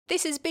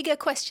This is Bigger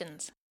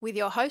Questions with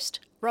your host,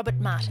 Robert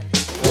Martin.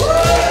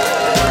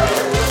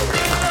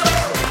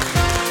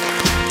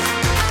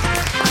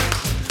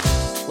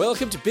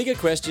 Welcome to Bigger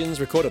Questions,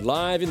 recorded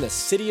live in the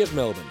city of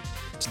Melbourne.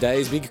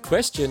 Today's big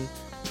question: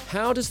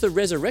 how does the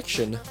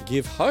resurrection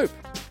give hope?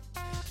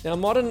 Now,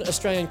 modern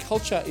Australian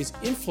culture is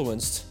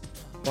influenced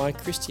by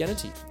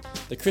Christianity.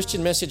 The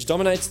Christian message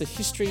dominates the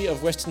history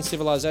of Western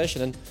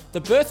civilization, and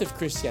the birth of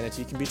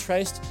Christianity can be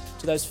traced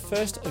to those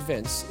first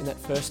events in that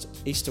first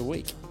Easter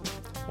week.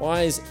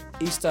 Why is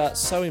Easter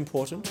so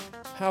important?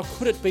 How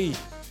could it be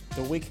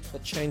the week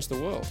that changed the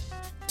world?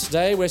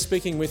 Today we're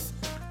speaking with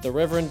the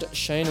Reverend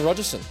Shane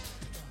Rogerson.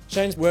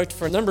 Shane's worked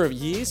for a number of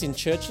years in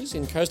churches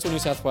in coastal New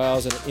South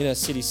Wales and inner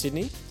city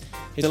Sydney.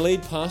 He's a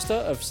lead pastor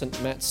of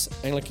St Matt's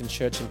Anglican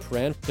Church in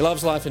Prahran. He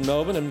loves life in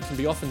Melbourne and can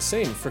be often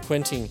seen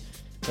frequenting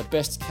the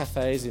best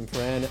cafes in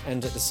Prahran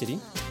and at the city.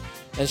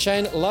 And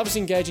Shane loves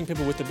engaging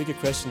people with the bigger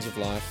questions of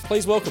life.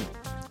 Please welcome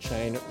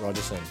Shane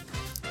Rogerson.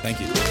 Thank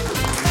you.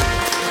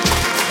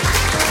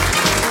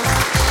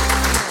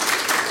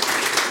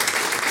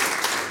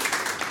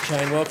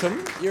 Shane,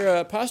 welcome. You're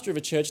a pastor of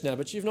a church now,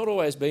 but you've not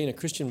always been a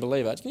Christian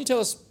believer. Can you tell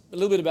us a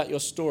little bit about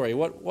your story?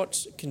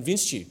 What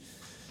convinced you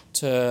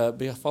to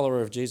be a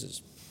follower of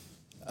Jesus?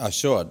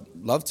 Sure, I'd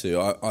love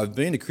to. I've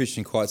been a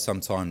Christian quite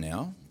some time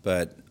now,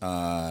 but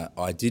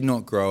I did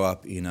not grow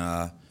up in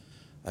a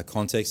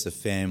context of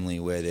family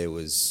where there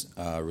was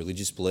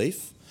religious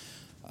belief,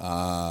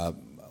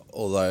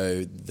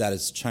 although that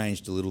has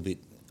changed a little bit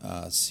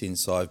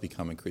since I've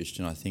become a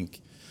Christian. I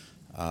think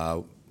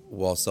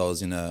whilst I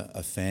was in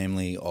a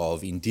family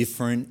of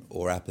indifferent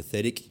or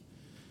apathetic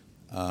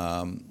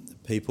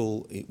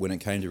people when it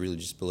came to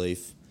religious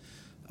belief,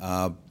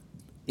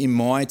 in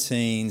my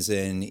teens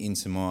and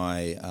into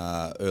my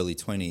early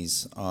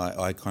 20s,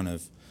 I kind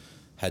of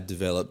had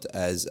developed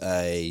as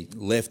a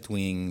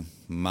left-wing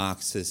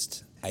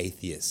Marxist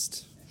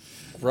atheist.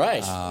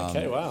 Right.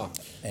 Okay, wow.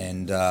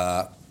 And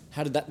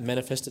how did that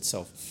manifest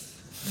itself?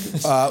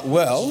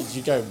 well... Did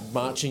you go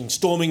marching,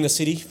 storming the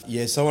city?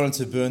 Yes, I wanted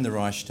to burn the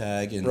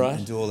Reichstag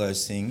and do all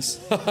those things.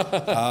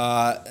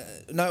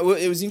 No,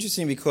 it was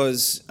interesting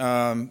because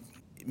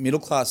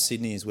middle-class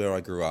Sydney is where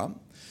I grew up,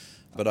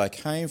 but I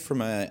came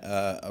from I'd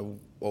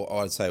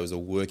say it was a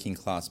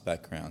working-class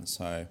background.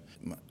 So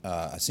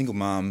a single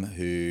mum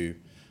who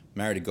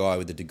married a guy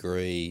with a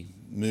degree,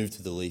 moved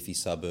to the leafy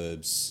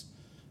suburbs,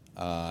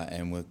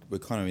 and we're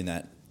kind of in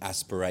that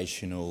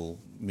aspirational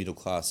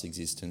middle-class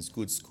existence,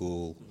 good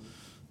school,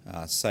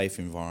 safe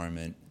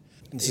environment.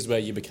 This is where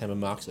you became a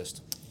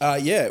Marxist.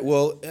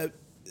 The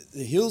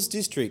Hills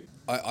District,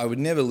 I would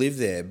never live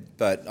there,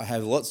 but I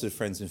have lots of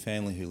friends and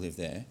family who live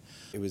there.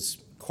 It was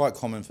quite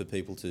common for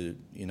people to,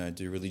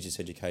 do religious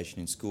education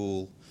in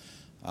school.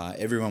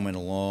 Everyone went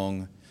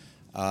along,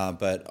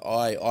 but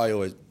I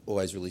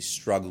always really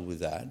struggled with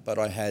that. But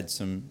I had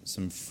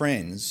some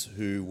friends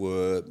who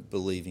were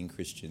believing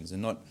Christians,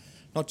 and not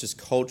just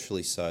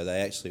culturally so.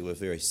 They actually were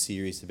very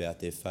serious about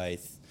their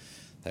faith.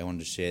 They wanted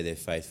to share their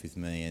faith with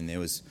me, and there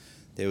was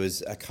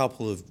a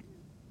couple of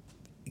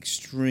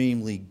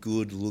extremely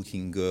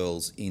good-looking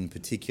girls in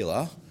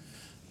particular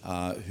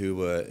who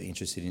were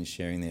interested in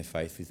sharing their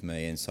faith with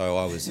me, and so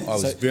I was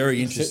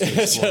very interested in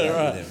exploring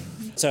that with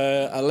them.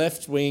 So a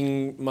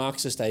left-wing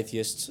Marxist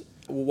atheist,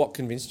 what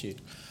convinced you?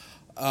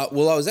 I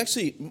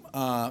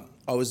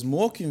was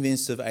more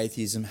convinced of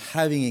atheism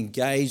having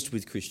engaged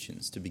with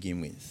Christians to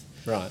begin with.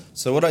 Right.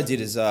 So what I did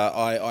is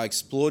I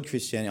explored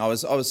Christianity. I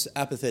was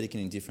apathetic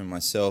and indifferent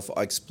myself.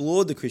 I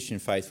explored the Christian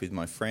faith with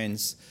my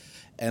friends,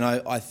 and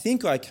I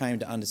think I came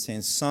to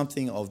understand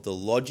something of the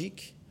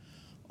logic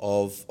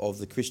of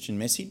the Christian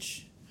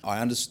message. I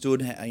understood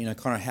kind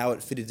of how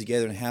it fitted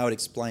together and how it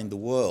explained the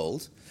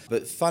world.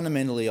 But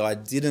fundamentally, I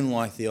didn't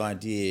like the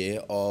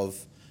idea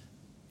of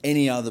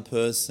any other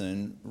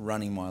person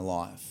running my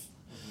life.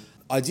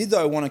 I did,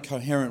 though, want a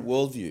coherent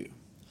worldview.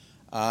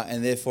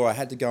 And therefore I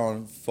had to go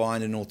and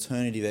find an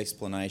alternative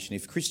explanation.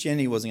 If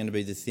Christianity wasn't going to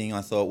be the thing, I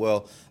thought,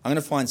 well, I'm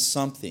going to find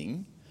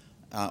something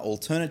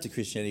alternate to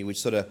Christianity which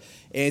sort of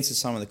answers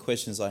some of the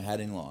questions I had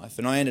in life.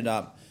 And I ended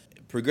up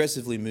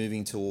progressively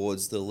moving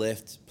towards the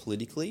left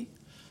politically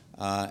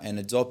and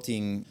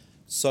adopting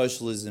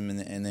socialism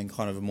and then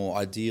kind of more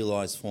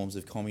idealised forms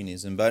of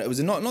communism. But it was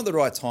not the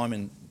right time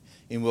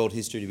in world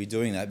history to be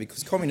doing that,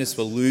 because communists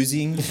were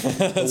losing,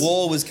 the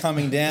wall was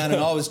coming down,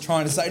 and I was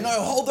trying to say, no,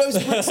 hold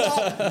those bricks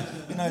up,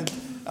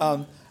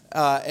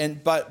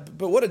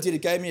 But what it did,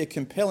 it gave me a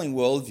compelling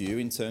worldview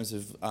in terms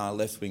of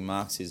left-wing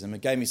Marxism.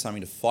 It gave me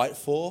something to fight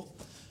for,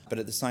 but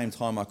at the same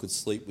time I could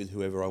sleep with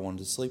whoever I wanted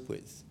to sleep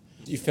with.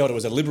 You felt it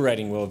was a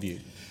liberating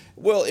worldview?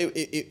 Well,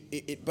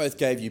 it both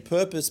gave you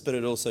purpose, but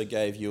it also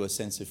gave you a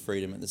sense of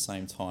freedom at the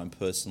same time,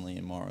 personally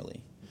and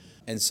morally.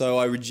 And so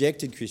I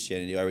rejected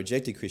Christianity, I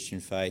rejected Christian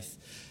faith,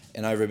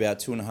 and over about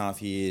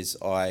 2.5 years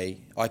I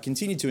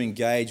continued to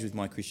engage with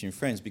my Christian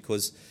friends,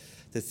 because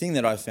the thing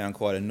that I found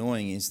quite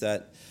annoying is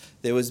that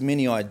there was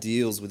many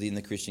ideals within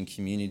the Christian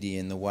community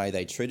and the way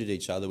they treated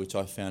each other which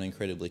I found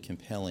incredibly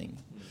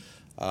compelling.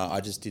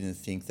 I just didn't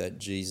think that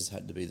Jesus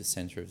had to be the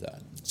centre of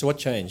that. So what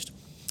changed?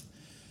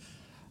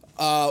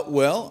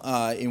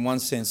 In one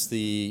sense,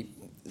 the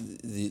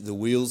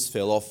wheels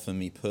fell off for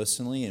me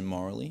personally and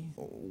morally.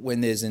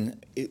 Within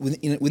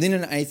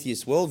an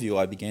atheist worldview,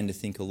 I began to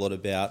think a lot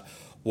about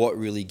what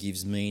really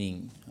gives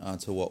meaning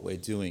to what we're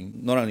doing.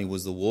 Not only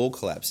was the wall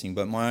collapsing,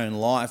 but my own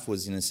life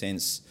was, in a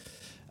sense,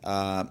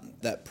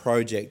 that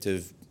project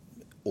of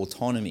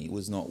autonomy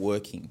was not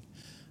working.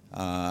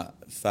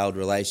 Failed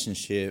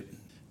relationship,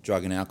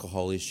 drug and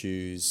alcohol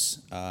issues,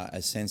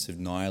 a sense of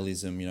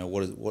nihilism.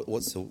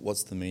 What's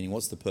the meaning?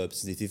 What's the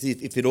purpose?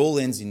 If it all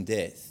ends in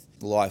death,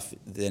 life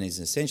then is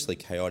essentially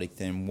chaotic.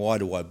 Then why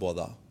do I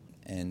bother?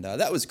 And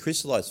that was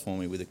crystallised for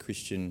me with a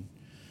Christian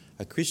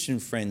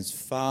friend's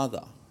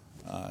father,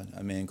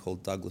 a man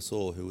called Douglas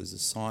Orr, who was a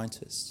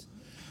scientist.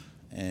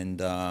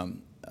 And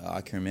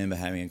I can remember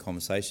having a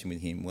conversation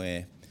with him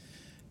where,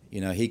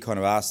 he kind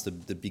of asked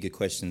the bigger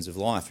questions of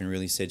life and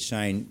really said,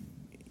 Shane,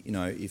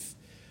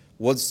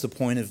 what's the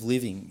point of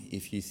living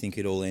if you think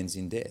it all ends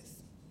in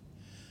death?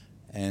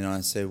 And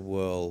I said,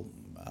 well,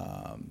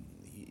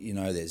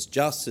 there's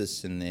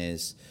justice and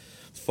there's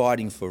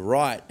fighting for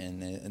right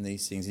and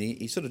these things. And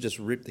he sort of just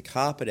ripped the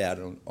carpet out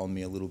on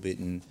me a little bit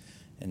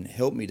and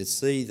helped me to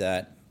see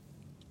that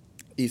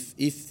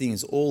if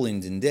things all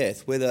end in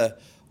death, whether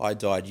I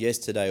died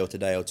yesterday or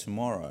today or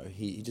tomorrow,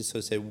 he just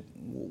sort of said,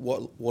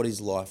 what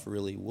is life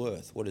really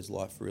worth? What is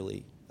life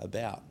really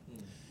about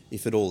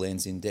if it all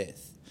ends in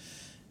death?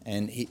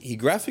 And he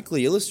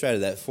graphically illustrated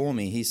that for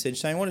me. He said,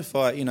 Shane, what if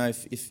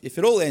if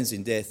it all ends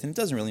in death, then it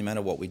doesn't really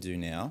matter what we do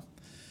now,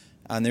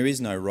 and there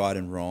is no right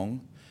and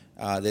wrong.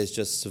 There's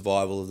just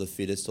survival of the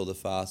fittest or the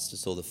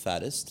fastest or the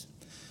fattest.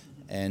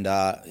 And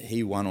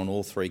he won on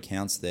all three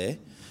counts there.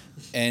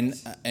 And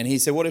he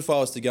said, what if I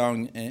was to go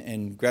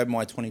and grab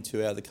my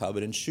 .22 out of the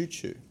cupboard and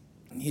shoot you?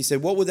 He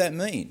said, what would that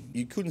mean?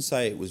 You couldn't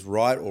say it was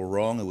right or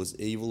wrong, it was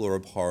evil or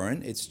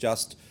abhorrent. It's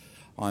just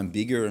I'm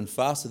bigger and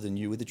faster than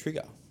you with the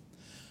trigger.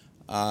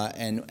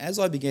 And as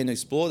I began to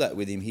explore that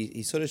with him,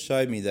 he sort of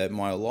showed me that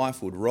my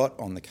life would rot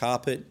on the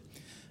carpet,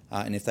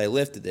 and if they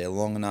left it there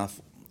long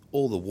enough,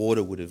 all the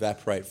water would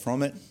evaporate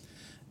from it,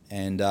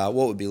 and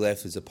what would be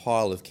left is a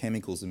pile of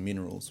chemicals and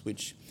minerals,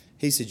 which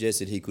he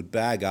suggested he could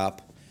bag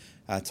up,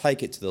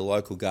 take it to the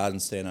local garden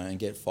centre and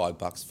get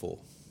 $5 for.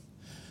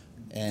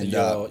 And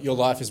your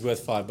life is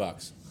worth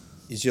 $5.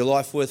 Is your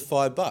life worth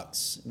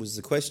 $5? Was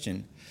the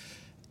question.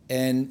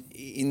 And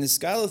in the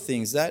scale of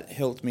things, that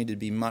helped me to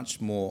be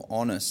much more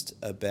honest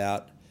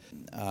about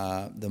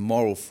the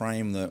moral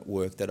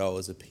framework that I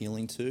was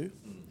appealing to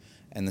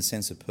and the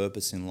sense of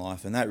purpose in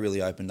life. And that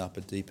really opened up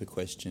a deeper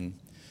question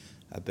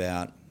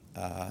about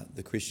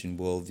the Christian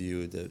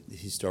worldview, the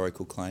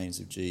historical claims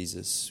of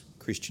Jesus,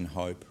 Christian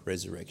hope,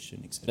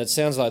 resurrection, etc. It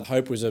sounds like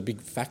hope was a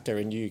big factor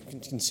in you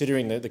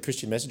considering the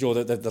Christian message or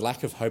the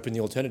lack of hope in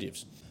the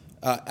alternatives.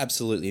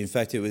 Absolutely. In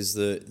fact, it was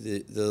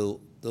the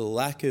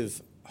lack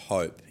of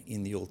hope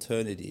in the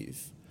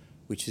alternative,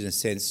 which in a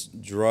sense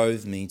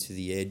drove me to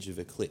the edge of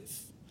a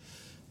cliff.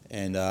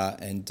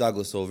 And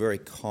Douglas Orr very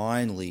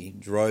kindly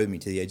drove me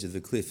to the edge of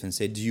the cliff and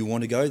said, do you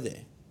want to go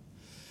there?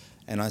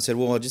 And I said,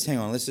 well, just hang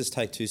on, let's just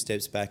take 2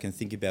 steps back and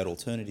think about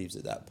alternatives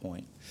at that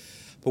point.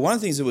 But one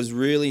of the things that was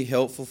really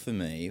helpful for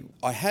me,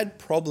 I had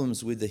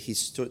problems with the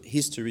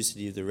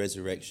historicity of the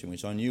resurrection,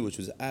 which I knew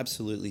was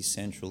absolutely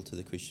central to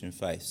the Christian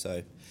faith.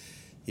 So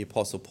the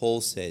Apostle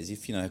Paul says,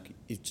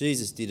 if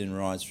Jesus didn't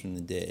rise from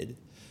the dead,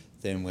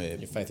 then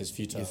your faith is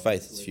futile. Your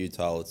faith is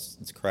futile.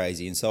 It's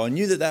crazy. And so I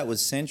knew that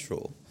was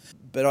central.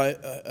 But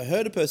I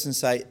heard a person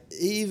say,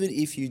 even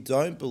if you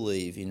don't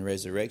believe in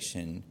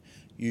resurrection,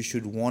 you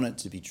should want it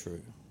to be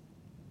true.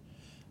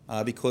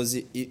 Because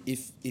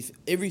if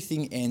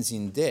everything ends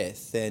in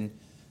death, then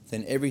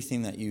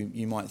everything that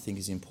you might think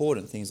is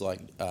important, things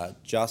like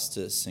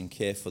justice and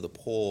care for the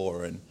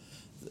poor, and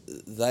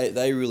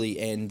they really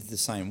end the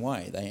same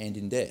way. They end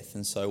in death.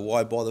 And so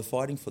why bother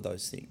fighting for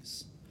those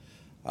things?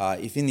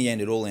 If in the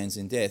end it all ends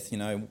in death,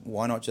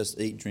 why not just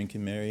eat, drink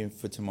and marry,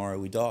 for tomorrow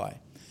we die?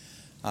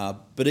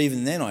 But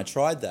even then I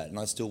tried that and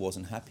I still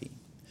wasn't happy.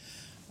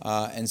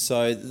 And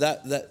so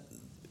that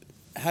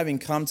having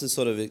come to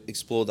sort of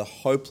explore the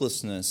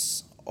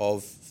hopelessness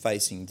of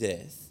facing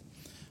death,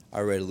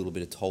 I read a little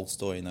bit of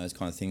Tolstoy and those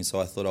kind of things, so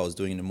I thought I was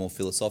doing it in a more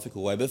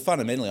philosophical way. But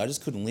fundamentally, I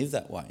just couldn't live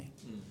that way.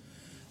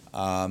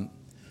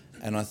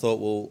 And I thought,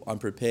 well, I'm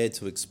prepared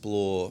to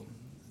explore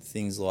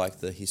things like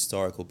the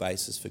historical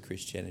basis for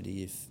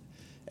Christianity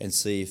and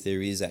see if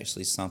there is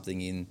actually something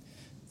in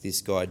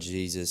this guy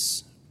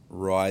Jesus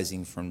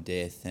rising from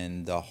death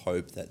and the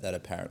hope that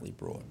apparently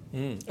brought.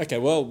 Okay,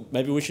 well,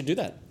 maybe we should do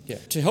that. Yeah.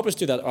 To help us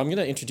do that, I'm going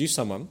to introduce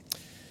someone.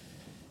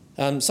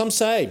 Some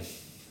say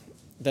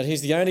that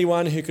he's the only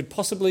one who could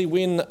possibly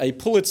win a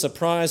Pulitzer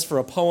Prize for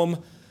a poem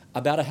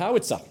about a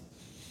howitzer.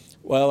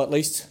 Well, at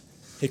least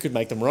he could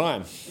make them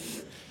rhyme.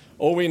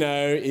 All we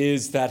know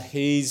is that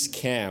he's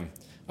Cam,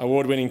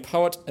 award-winning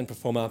poet and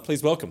performer.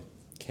 Please welcome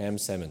Cam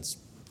Salmons.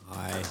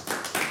 Hi.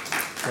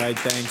 Great,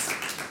 thanks.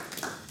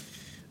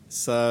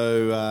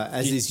 So,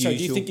 as is usual...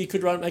 do you think you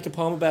could make a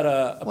poem about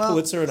a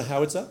Pulitzer and a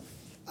howitzer?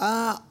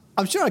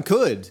 I'm sure I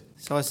could.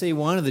 So I see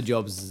one of the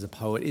jobs as a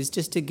poet is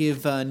just to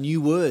give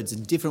new words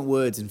and different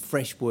words and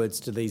fresh words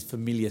to these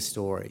familiar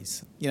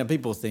stories. You know,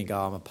 people think, oh,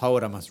 I'm a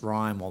poet, I must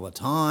rhyme all the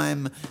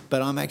time,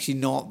 but I'm actually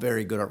not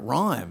very good at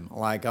rhyme.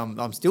 Like,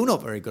 I'm still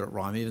not very good at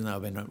rhyme, even though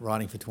I've been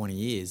writing for 20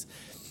 years.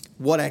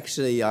 What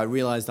actually I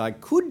realised I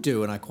could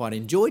do and I quite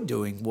enjoyed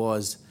doing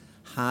was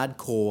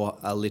hardcore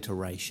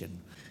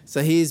alliteration.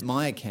 So here's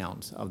my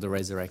account of the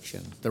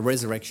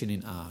resurrection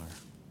in R.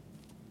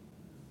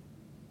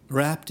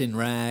 Wrapped in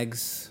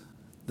rags,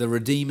 the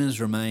Redeemer's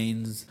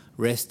remains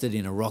rested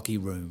in a rocky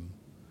room.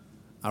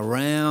 A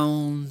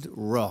round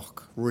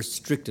rock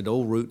restricted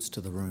all routes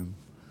to the room.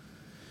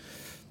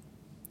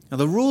 Now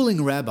the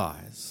ruling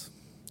rabbis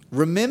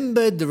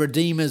remembered the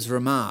Redeemer's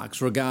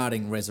remarks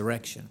regarding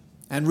resurrection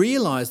and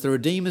realised the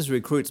Redeemer's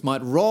recruits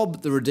might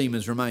rob the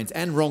Redeemer's remains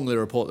and wrongly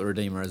report the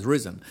Redeemer as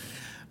risen.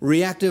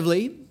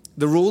 Reactively,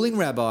 the ruling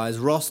rabbis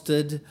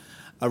rostered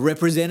a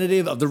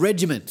representative of the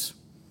regiment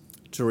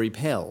to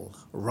repel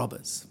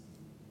robbers.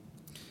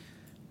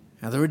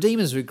 Now the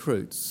Redeemer's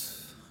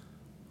recruits,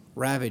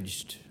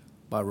 ravaged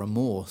by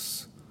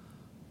remorse,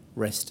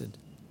 rested.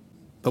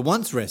 But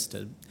once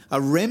rested, a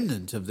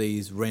remnant of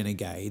these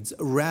renegades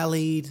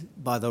rallied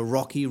by the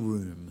rocky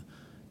room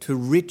to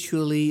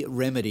ritually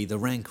remedy the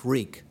rank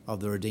reek of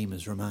the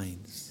Redeemer's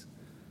remains.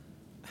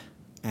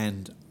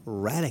 And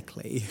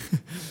radically,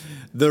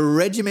 the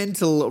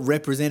regimental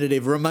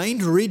representative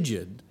remained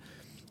rigid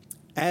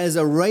as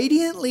a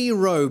radiantly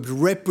robed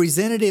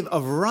representative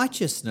of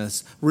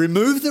righteousness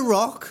removed the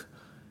rock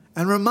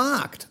and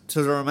remarked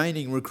to the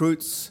remaining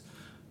recruits,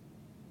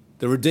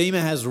 "The Redeemer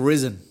has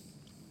risen."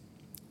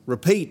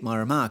 Repeat my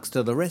remarks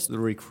to the rest of the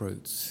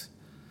recruits.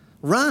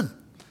 Run!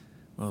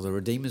 Well, the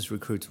Redeemer's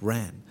recruits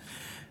ran.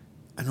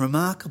 And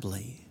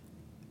remarkably,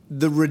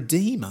 the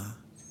Redeemer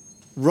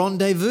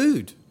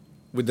rendezvoused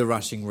with the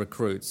rushing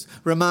recruits,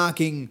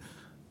 remarking,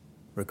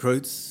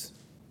 "Recruits,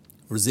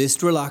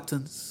 resist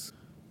reluctance,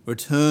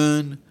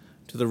 return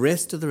to the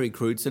rest of the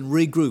recruits and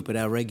regroup at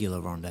our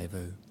regular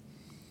rendezvous."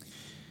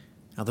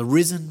 Now the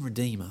risen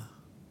Redeemer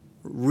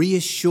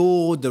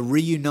reassured the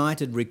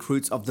reunited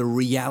recruits of the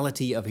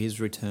reality of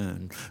his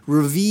return,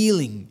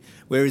 revealing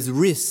where his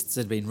wrists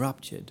had been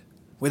ruptured,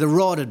 where the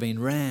rod had been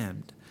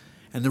rammed,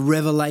 and the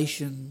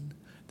revelation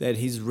that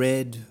his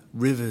red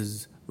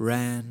rivers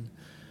ran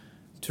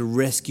to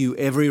rescue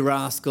every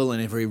rascal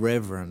and every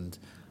reverend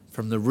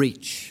from the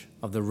reach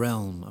of the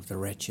realm of the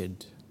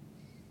wretched.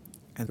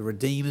 And the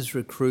Redeemer's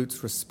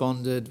recruits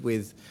responded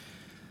with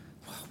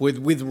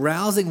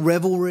rousing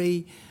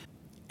revelry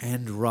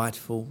and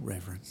rightful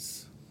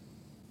reverence.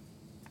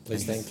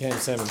 Please thank Cam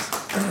Salmons.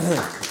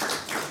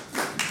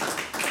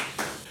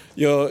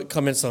 Your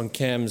comments on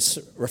Cam's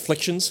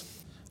reflections?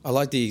 I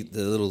like the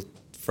little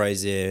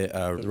phrase there,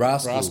 the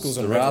rascals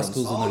and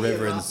the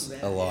reverends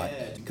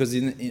alike. Because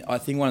I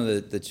think one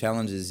of the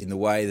challenges in the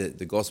way that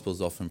the gospel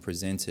is often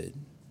presented,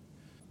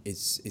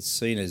 it's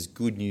seen as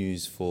good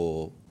news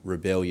for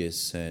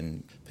rebellious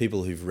and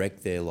people who've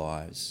wrecked their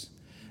lives.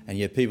 And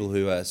yet people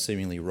who are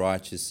seemingly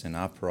righteous and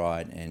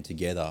upright and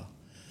together,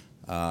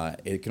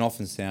 it can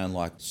often sound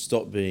like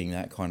stop being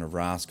that kind of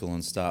rascal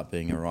and start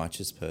being a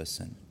righteous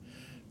person,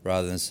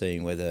 rather than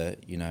seeing whether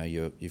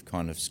you've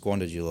kind of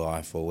squandered your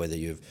life or whether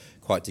you're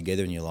quite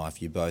together in your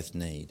life. You both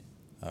need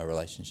a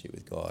relationship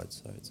with God.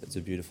 So it's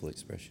a beautiful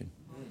expression.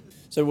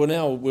 So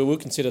we'll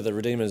consider the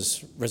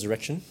Redeemer's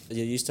resurrection.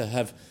 You used to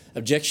have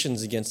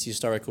objections against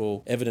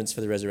historical evidence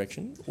for the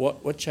resurrection.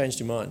 What changed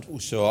your mind? Well,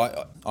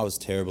 sure, I was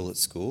terrible at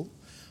school,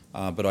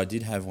 but I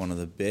did have one of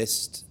the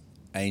best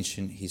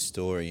ancient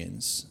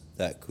historians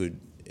that could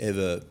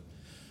ever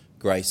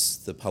grace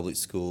the public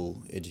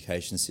school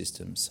education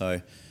system.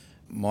 So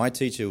my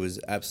teacher was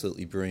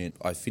absolutely brilliant.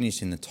 I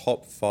finished in the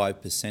top 5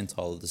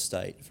 percentile of the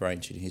state for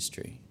ancient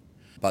history.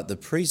 But the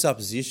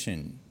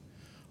presupposition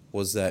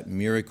was that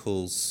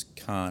miracles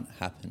can't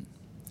happen.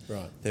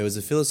 Right. There was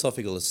a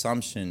philosophical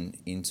assumption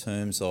in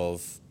terms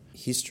of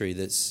history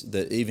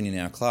that even in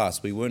our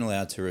class we weren't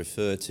allowed to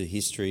refer to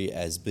history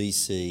as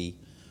BC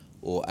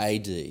or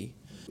AD.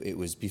 It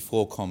was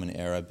before Common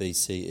Era,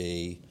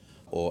 BCE,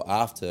 or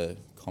after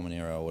Common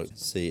Era or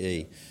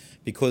CE.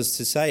 Because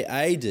to say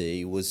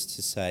AD was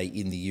to say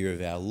in the year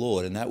of our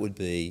Lord, and that would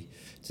be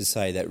to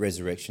say that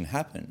resurrection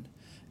happened.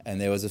 And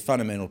there was a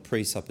fundamental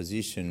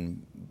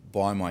presupposition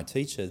by my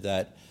teacher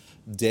that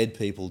dead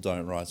people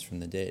don't rise from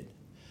the dead.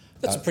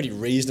 That's a pretty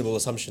reasonable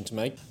assumption to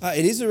make.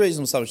 It is a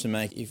reasonable assumption to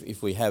make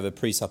if we have a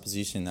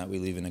presupposition that we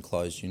live in a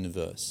closed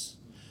universe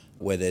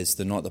where there's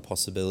not the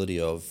possibility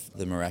of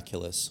the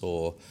miraculous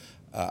or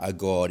a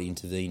God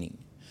intervening.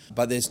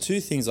 But there's two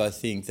things I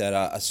think that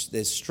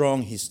there's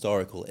strong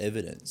historical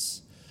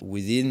evidence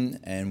within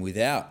and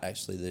without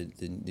actually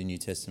the New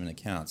Testament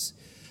accounts.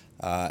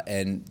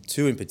 And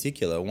two in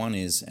particular, one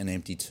is an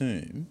empty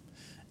tomb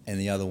and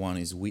the other one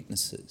is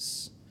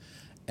witnesses.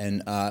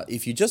 And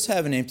if you just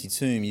have an empty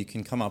tomb, you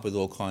can come up with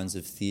all kinds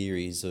of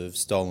theories of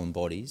stolen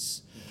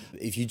bodies.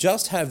 If you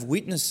just have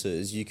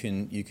witnesses, you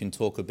can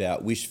talk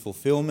about wish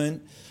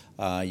fulfillment,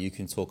 you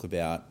can talk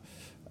about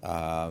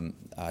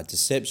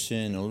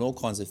deception and all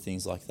kinds of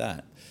things like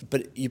that.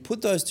 But you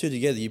put those two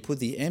together, you put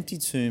the empty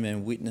tomb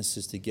and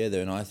witnesses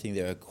together, and I think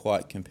there are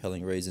quite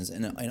compelling reasons.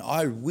 And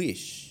I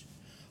wish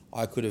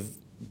I could have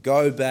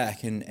go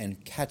back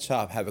and catch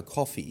up, have a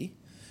coffee,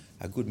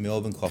 a good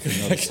Melbourne coffee,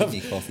 not a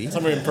Sydney coffee.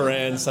 Somewhere in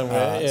Paran,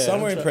 somewhere.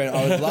 Somewhere in Paran.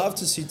 I would love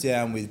to sit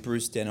down with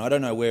Bruce Denner. I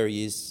don't know where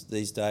he is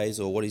these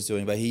days or what he's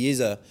doing, but he is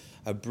a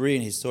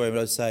brilliant historian.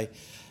 But I'd say,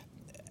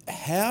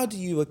 how do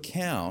you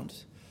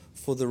account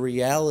for the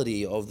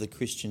reality of the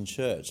Christian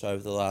church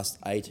over the last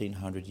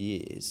 1,800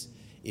 years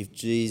if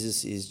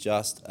Jesus is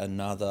just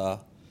another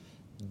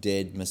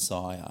dead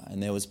Messiah?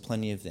 And there was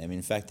plenty of them.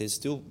 In fact, there's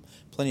still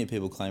plenty of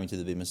people claiming to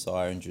be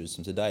Messiah in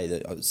Jerusalem today.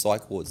 The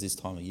psych wards this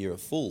time of year are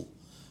full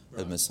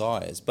of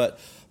Messiahs. But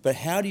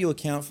how do you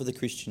account for the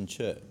Christian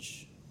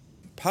church?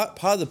 Part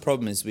of the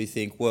problem is we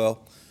think,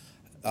 well,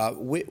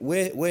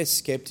 we're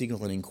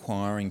sceptical and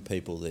inquiring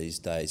people these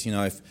days. You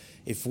know,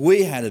 if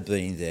we had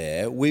been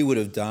there, we would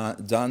have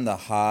done the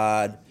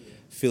hard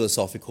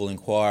philosophical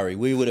inquiry.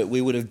 We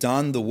would have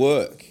done the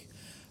work.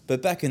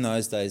 But back in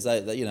those days,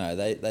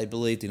 they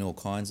believed in all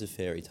kinds of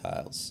fairy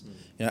tales.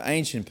 You know,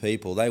 ancient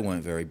people, they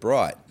weren't very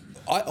bright.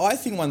 I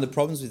think one of the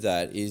problems with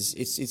that is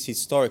it's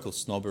historical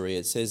snobbery.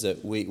 It says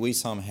that we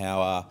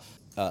somehow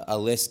are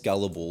less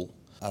gullible,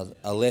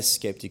 are less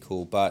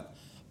sceptical, but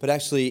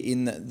actually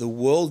in the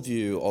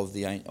worldview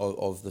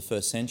of the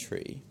first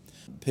century,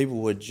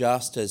 people were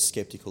just as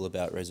sceptical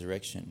about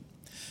resurrection.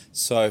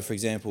 So, for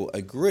example,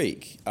 a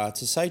Greek,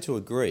 to say to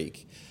a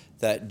Greek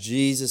that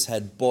Jesus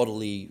had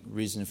bodily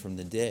risen from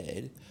the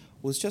dead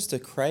was just a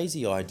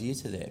crazy idea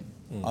to them.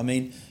 I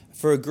mean,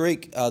 for a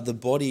Greek, the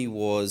body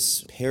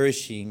was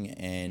perishing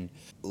and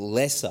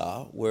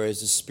lesser,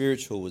 whereas the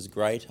spiritual was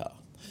greater.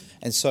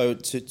 And so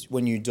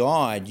when you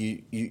died,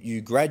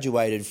 you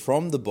graduated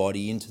from the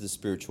body into the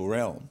spiritual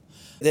realm.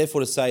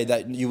 Therefore, to say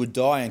that you would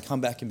die and come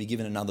back and be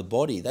given another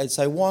body, they'd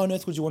say, why on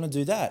earth would you want to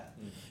do that?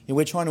 You know,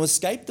 we're trying to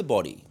escape the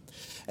body.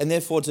 And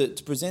therefore, to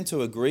present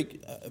to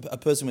a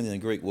person within a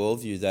Greek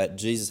worldview that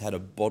Jesus had a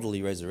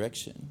bodily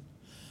resurrection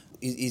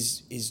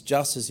is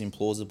just as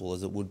implausible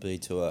as it would be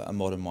to a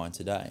modern mind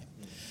today.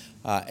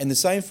 And the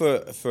same for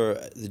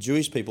the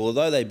Jewish people.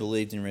 Although they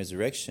believed in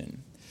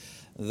resurrection,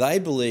 they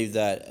believed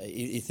that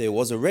if there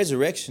was a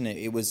resurrection,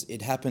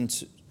 it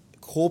happened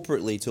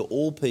corporately to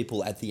all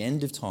people at the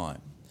end of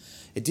time.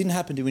 It didn't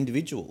happen to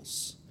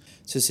individuals.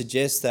 To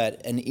suggest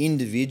that an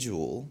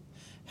individual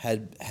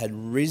had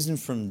risen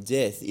from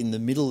death in the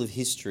middle of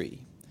history,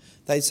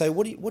 they'd say,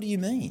 what do you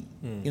mean?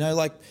 You know,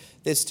 like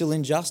there's still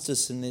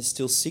injustice and there's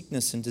still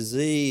sickness and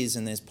disease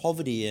and there's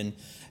poverty, and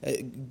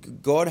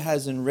God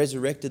hasn't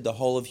resurrected the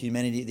whole of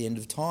humanity at the end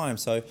of time.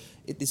 So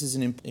this is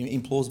an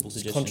implausible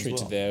suggestion. It's contrary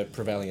as well to their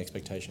prevailing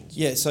expectations.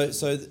 Yeah, so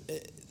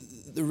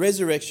the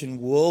resurrection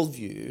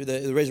worldview,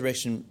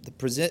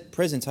 the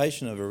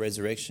presentation of a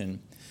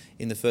resurrection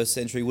in the first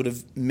century would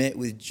have met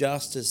with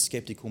just as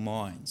sceptical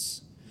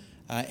minds.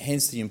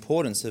 Hence the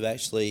importance of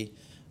actually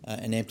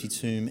an empty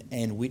tomb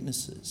and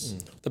witnesses.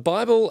 The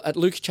Bible at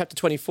Luke chapter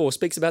 24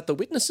 speaks about the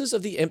witnesses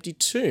of the empty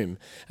tomb.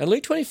 And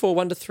Luke 24,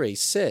 1-3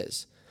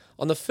 says,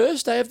 "On the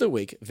first day of the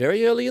week,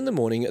 very early in the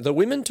morning, the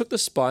women took the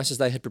spices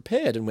they had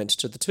prepared and went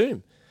to the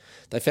tomb.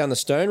 They found the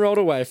stone rolled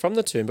away from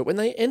the tomb, but when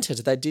they entered,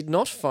 they did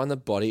not find the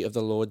body of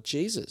the Lord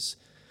Jesus."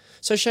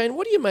 So Shane,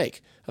 what do you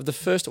make of the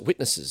first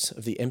witnesses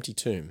of the empty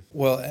tomb?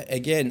 Well,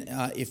 again,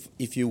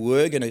 if you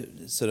were going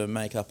to sort of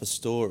make up a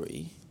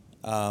story,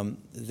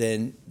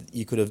 then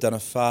you could have done a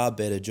far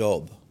better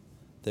job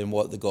than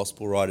what the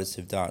gospel writers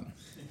have done.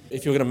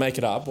 If you were going to make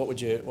it up, what would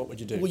you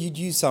do? Well, you'd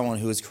use someone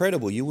who is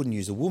credible. You wouldn't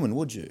use a woman,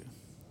 would you?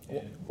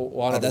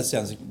 Why not? That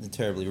sounds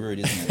terribly rude,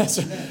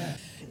 isn't it?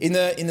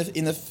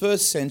 In the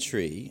first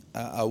century,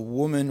 a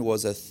woman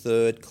was a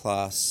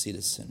third-class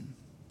citizen.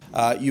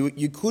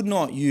 You could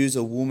not use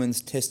a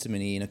woman's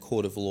testimony in a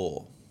court of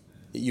law.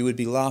 You would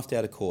be laughed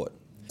out of court.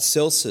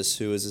 Celsus,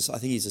 who is, I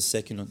think he's a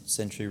second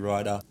century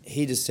writer,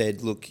 he just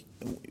said, look,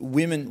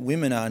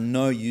 women are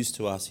no use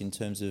to us in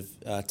terms of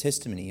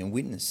testimony and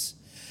witness.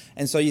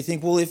 And so you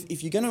think, well,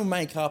 if you're going to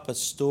make up a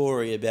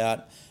story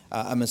about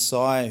a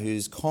Messiah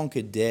who's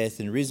conquered death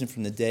and risen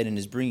from the dead and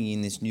is bringing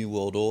in this new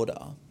world order,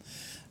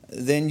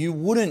 then you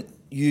wouldn't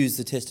use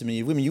the testimony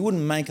of women. You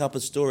wouldn't make up a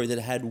story that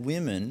had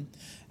women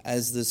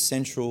as the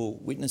central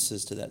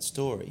witnesses to that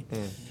story.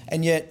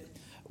 And yet,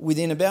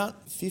 within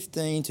about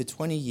 15 to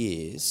 20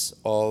 years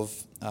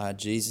of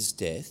Jesus'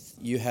 death,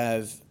 you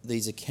have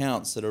these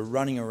accounts that are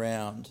running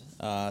around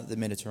the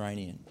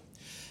Mediterranean.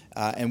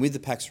 And with the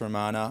Pax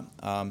Romana,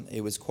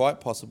 it was quite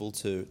possible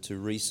to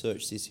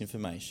research this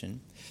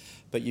information.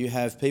 But you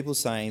have people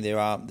saying there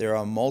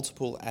are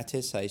multiple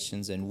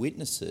attestations and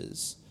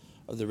witnesses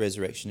of the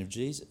resurrection of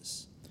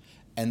Jesus.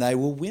 And they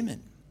were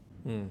women.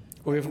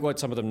 Well, we've got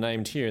some of them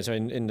named here. So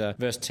in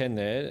verse 10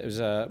 there, it was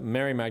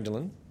Mary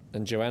Magdalene,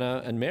 and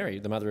Joanna and Mary,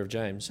 the mother of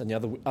James, and the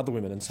other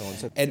women and so on.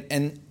 So,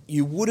 And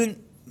you wouldn't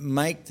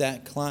make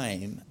that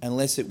claim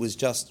unless it was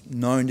just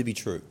known to be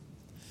true.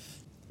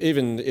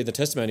 even in the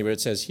testimony where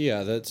it says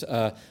here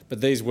that,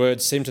 but these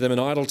words seemed to them an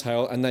idle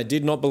tale and they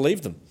did not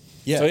believe them.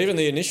 Yeah. So even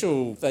the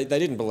initial, they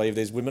didn't believe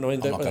these women. I'm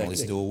not going to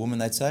listen to a woman,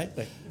 they'd say.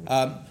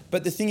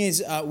 But the thing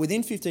is,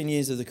 within 15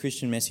 years of the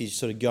Christian message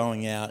sort of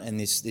going out and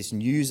this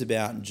news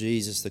about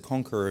Jesus, the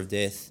conqueror of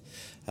death,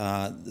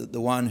 the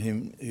one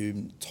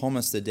whom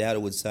Thomas the doubter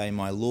would say,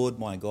 "My Lord,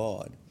 my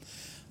God,"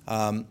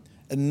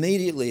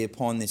 immediately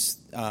upon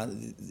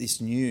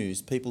this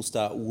news, people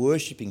start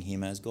worshipping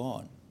him as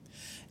God.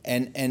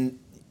 And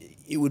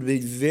it would be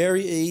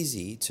very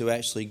easy to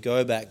actually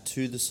go back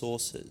to the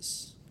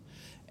sources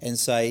and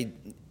say,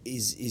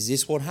 is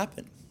this what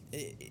happened?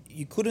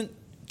 You couldn't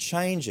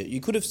change it.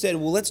 You could have said,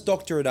 well, let's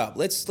doctor it up.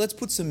 Let's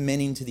put some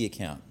men into the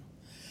account.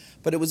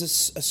 But it was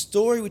a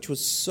story which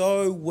was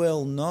so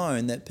well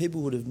known that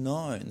people would have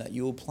known that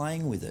you were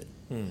playing with it.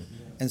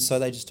 And so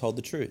they just told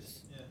the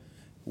truth.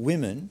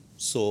 Women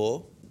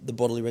saw the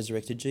bodily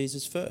resurrected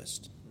Jesus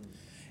first.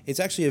 It's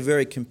actually a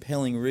very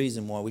compelling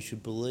reason why we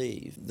should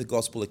believe the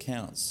gospel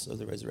accounts of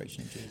the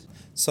resurrection of Jesus.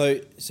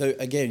 So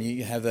again,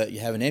 you have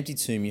an empty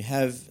tomb. You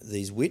have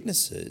these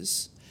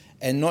witnesses,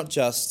 and not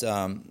just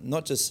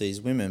these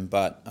women,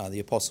 but the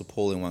Apostle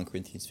Paul in 1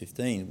 Corinthians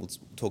 15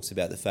 talks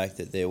about the fact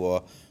that there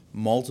were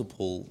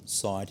multiple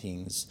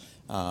sightings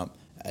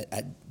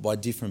by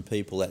different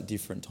people at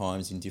different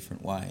times in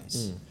different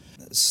ways.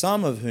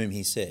 Some of whom,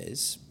 he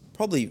says,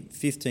 probably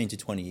 15 to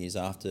 20 years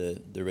after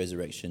the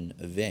resurrection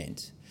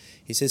event,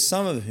 he says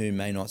some of whom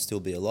may not still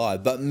be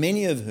alive, but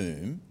many of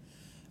whom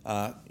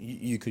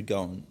you could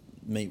go and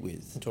meet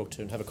with. And talk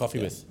to and have a coffee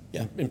with.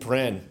 Yeah. In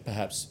Paran,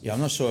 perhaps. Yeah, I'm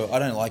not sure. I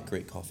don't like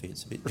Greek coffee.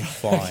 It's a bit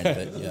fine,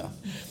 but yeah.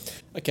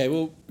 Okay,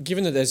 well,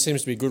 given that there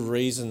seems to be good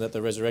reason that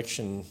the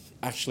resurrection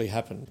actually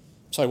happened,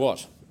 so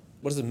what?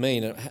 What does it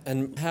mean?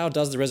 And how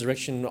does the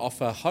resurrection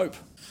offer hope?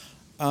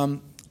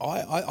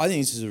 I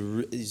think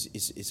this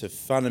is a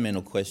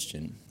fundamental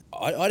question.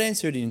 I'd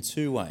answer it in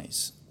two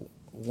ways.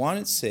 One,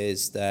 it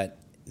says that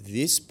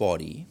this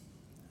body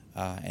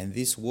and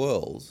this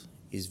world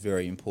is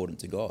very important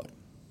to God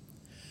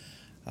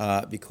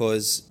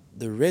because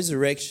the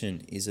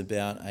resurrection is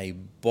about a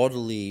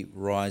bodily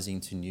rising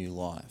to new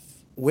life.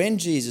 When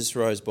Jesus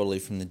rose bodily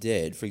from the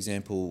dead, for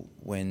example,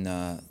 when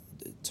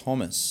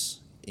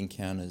Thomas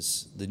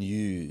encounters the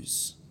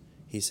news,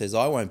 he says,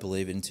 "I won't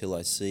believe it until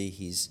I see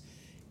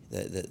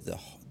the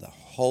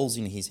holes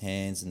in his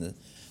hands and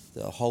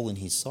the hole in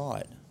his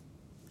side."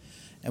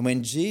 And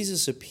when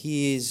Jesus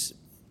appears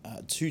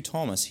to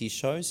Thomas, he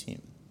shows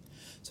him.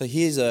 So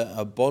here's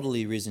a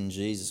bodily risen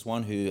Jesus,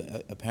 one who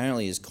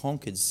apparently has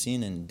conquered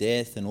sin and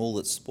death and all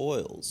that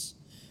spoils,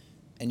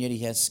 and yet he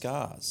has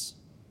scars.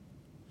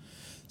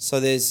 So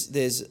they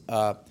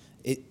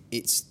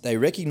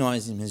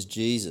recognise him as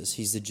Jesus.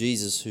 He's the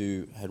Jesus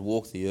who had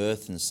walked the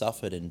earth and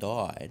suffered and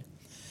died,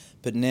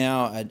 but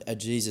now a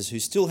Jesus who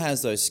still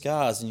has those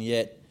scars and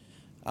yet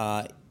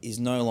is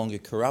no longer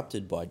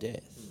corrupted by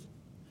death.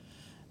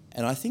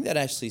 And I think that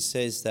actually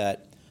says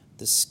that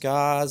the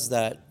scars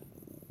that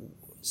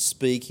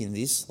speak in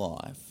this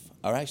life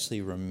are actually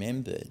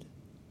remembered,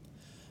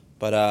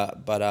 but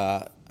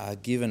are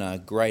given a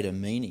greater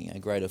meaning, a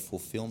greater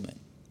fulfillment.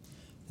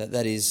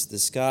 That is, the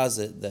scars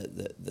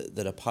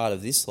that are part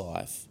of this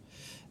life,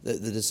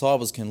 the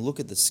disciples can look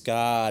at the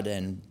scarred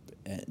and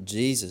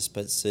Jesus,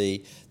 but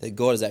see that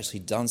God has actually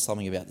done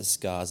something about the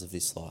scars of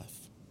this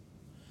life.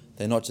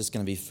 They're not just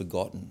going to be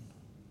forgotten,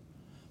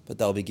 but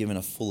they'll be given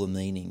a fuller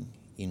meaning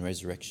in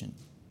resurrection.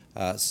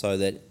 So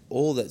that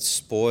all that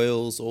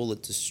spoils, all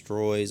that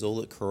destroys, all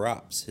that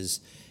corrupts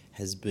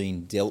has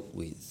been dealt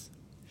with.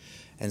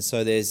 And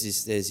so there's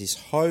this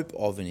hope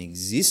of an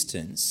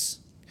existence,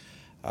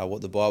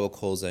 what the Bible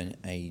calls a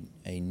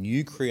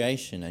new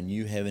creation, a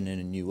new heaven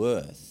and a new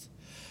earth,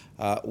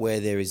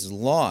 where there is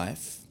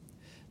life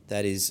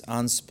that is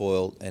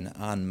unspoiled and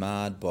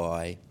unmarred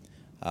by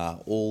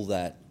all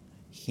that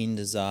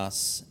hinders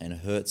us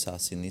and hurts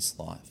us in this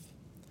life.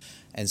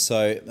 And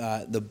so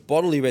the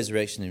bodily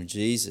resurrection of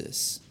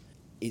Jesus,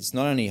 it's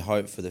not only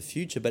hope for the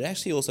future, but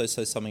actually also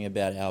says something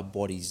about our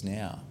bodies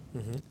now.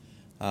 Mm-hmm.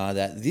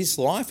 That this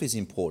life is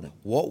important.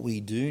 What we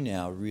do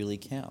now really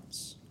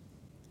counts.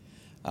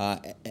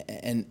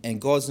 And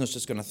God's not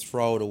just going to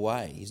throw it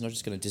away. He's not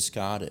just going to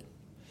discard it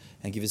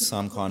and give us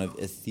some kind of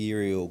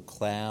ethereal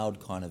cloud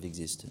kind of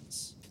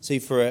existence. See,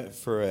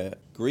 for a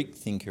Greek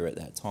thinker at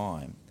that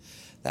time,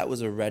 that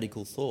was a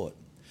radical thought.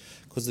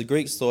 Because the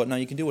Greeks thought, no,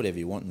 you can do whatever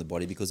you want in the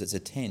body because it's a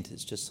tent,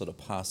 it's just sort of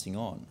passing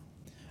on.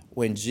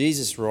 When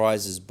Jesus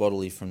rises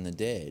bodily from the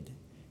dead,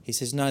 he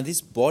says, no,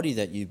 this body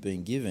that you've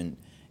been given,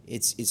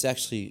 it's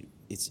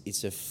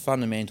a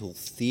fundamental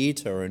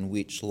theatre in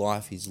which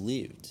life is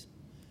lived.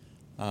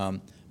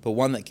 But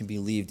one that can be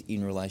lived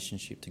in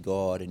relationship to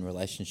God, in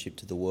relationship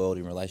to the world,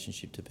 in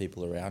relationship to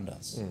people around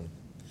us. Mm.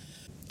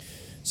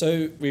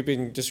 So we've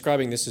been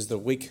describing this as the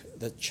week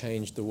that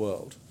changed the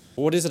world.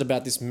 What is it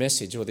about this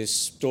message or this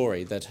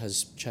story that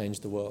has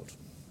changed the world?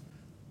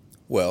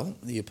 Well,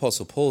 the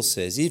Apostle Paul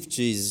says, if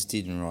Jesus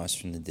didn't rise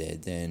from the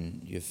dead,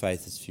 then your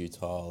faith is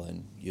futile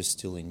and you're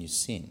still in your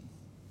sin.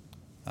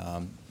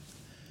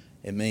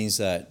 It means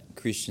that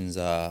Christians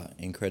are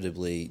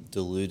incredibly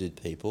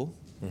deluded people,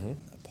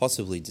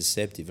 possibly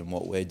deceptive in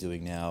what we're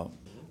doing now.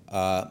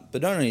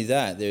 But not only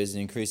that, there's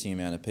an increasing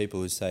amount of people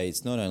who say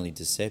it's not only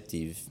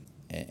deceptive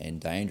and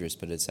dangerous,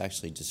 but it's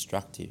actually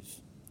destructive.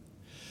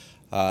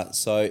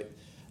 So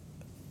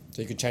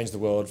you could change the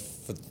world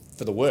for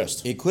the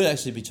worst. It could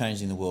actually be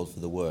changing the world for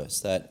the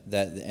worst.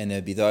 And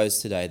there'd be those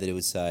today that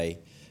would say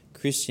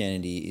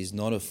Christianity is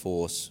not a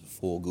force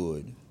for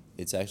good;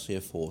 it's actually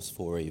a force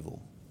for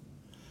evil.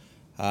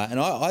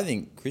 And I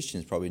think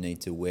Christians probably need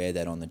to wear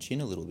that on the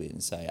chin a little bit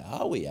and say,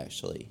 are we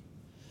actually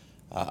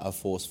a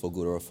force for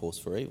good or a force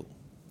for evil?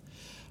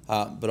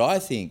 But I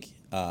think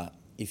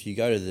if you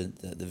go to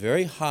the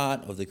very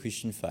heart of the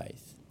Christian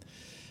faith,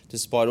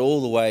 despite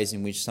all the ways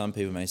in which some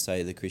people may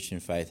say the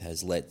Christian faith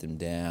has let them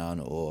down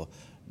or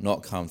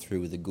not come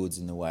through with the goods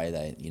in the way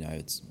they,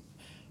 it's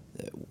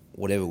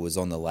whatever was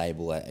on the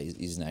label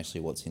isn't actually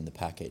what's in the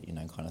packet,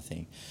 kind of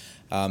thing.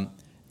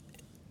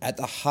 At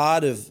the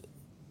heart of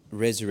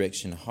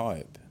resurrection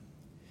hope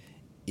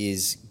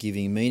is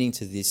giving meaning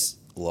to this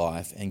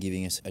life and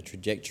giving us a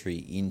trajectory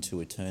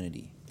into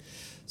eternity,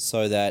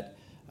 so that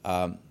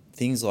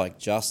things like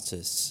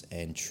justice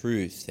and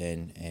truth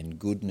and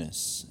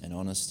goodness and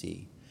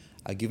honesty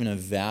are given a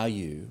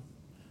value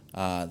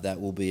that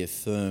will be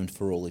affirmed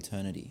for all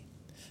eternity,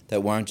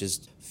 that won't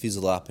just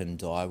fizzle up and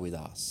die with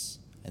us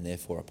and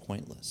therefore are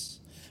pointless,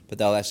 but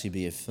they'll actually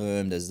be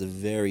affirmed as the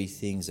very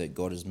things that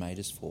God has made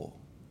us for.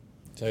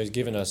 So he's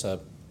given us a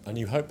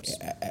new hope.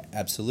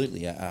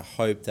 Absolutely, a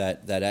hope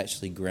that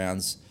actually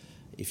grounds,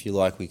 if you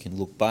like, we can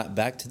look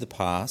back to the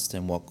past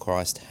and what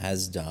Christ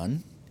has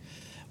done.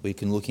 We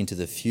can look into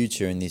the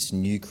future in this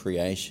new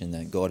creation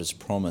that God has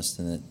promised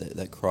and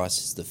that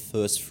Christ is the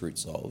first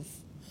fruits of.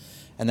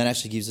 And that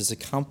actually gives us a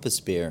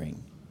compass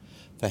bearing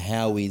for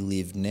how we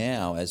live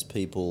now as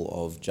people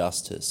of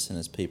justice and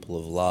as people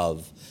of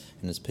love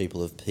and as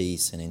people of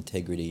peace and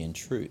integrity and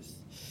truth.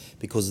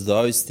 Because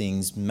those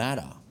things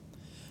matter.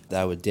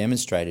 They were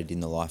demonstrated in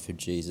the life of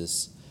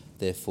Jesus.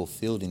 They're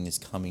fulfilled in this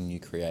coming new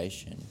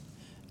creation.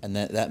 And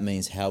that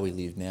means how we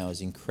live now is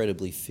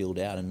incredibly filled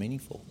out and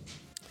meaningful.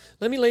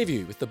 Let me leave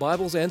you with the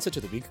Bible's answer to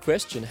the big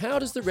question, how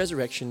does the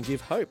resurrection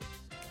give hope?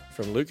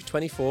 From Luke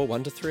 24,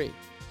 1-3.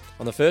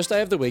 On the first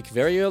day of the week,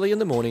 very early in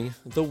the morning,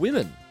 the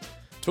women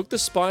took the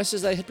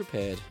spices they had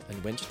prepared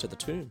and went to the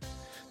tomb.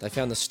 They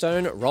found the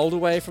stone rolled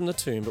away from the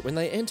tomb, but when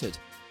they entered,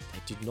 they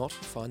did not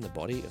find the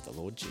body of the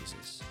Lord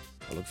Jesus.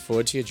 I look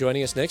forward to you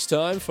joining us next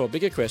time for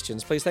bigger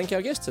questions. Please thank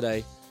our guest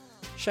today,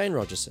 Shane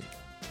Rogerson.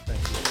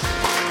 Thank you.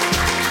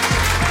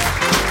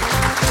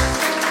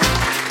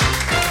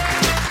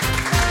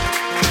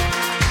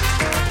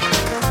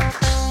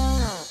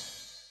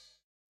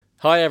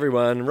 Hi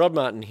everyone, Rob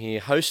Martin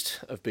here, host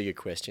of Bigger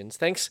Questions.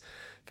 Thanks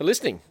for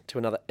listening to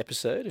another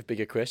episode of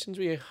Bigger Questions.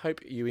 We hope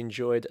you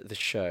enjoyed the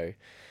show.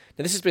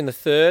 Now, this has been the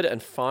third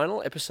and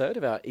final episode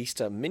of our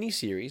Easter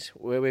mini-series,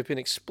 where we've been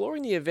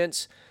exploring the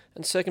events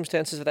and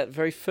circumstances of that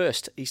very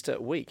first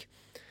Easter week.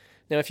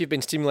 Now, if you've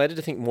been stimulated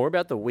to think more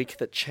about the week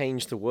that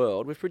changed the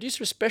world, we've produced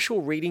a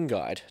special reading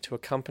guide to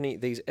accompany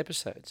these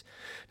episodes.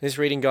 This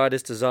reading guide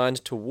is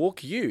designed to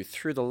walk you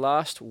through the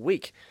last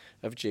week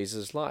of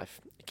Jesus' life.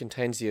 It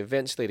contains the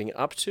events leading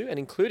up to and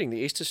including the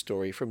Easter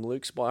story from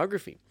Luke's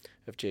biography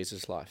of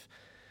Jesus' life.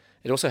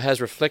 It also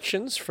has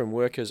reflections from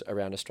workers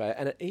around Australia,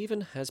 and it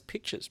even has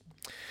pictures.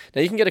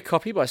 Now, you can get a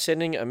copy by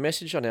sending a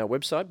message on our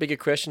website,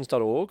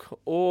 biggerquestions.org,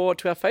 or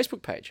to our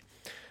Facebook page.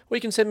 Or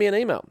you can send me an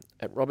email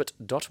at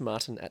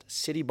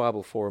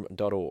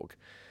robert.martin@citybibleforum.org.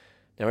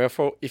 Now, if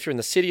you're in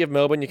the City of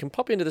Melbourne, you can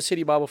pop into the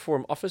City Bible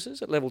Forum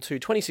offices at level 2,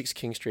 26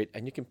 King Street,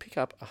 and you can pick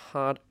up a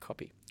hard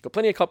copy. Got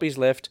plenty of copies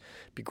left.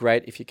 It'd be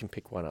great if you can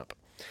pick one up.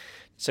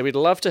 So we'd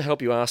love to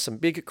help you ask some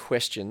big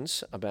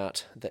questions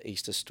about the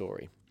Easter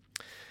story.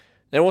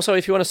 Now, also,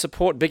 if you want to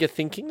support Bigger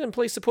Thinking, then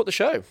please support the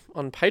show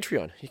on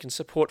Patreon. You can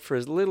support for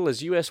as little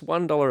as US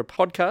 $1 a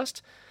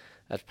podcast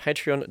at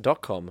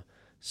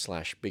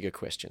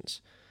patreon.com/biggerquestions.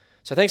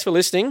 So thanks for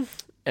listening,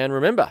 and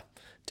remember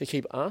to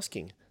keep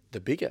asking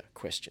the bigger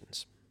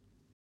questions.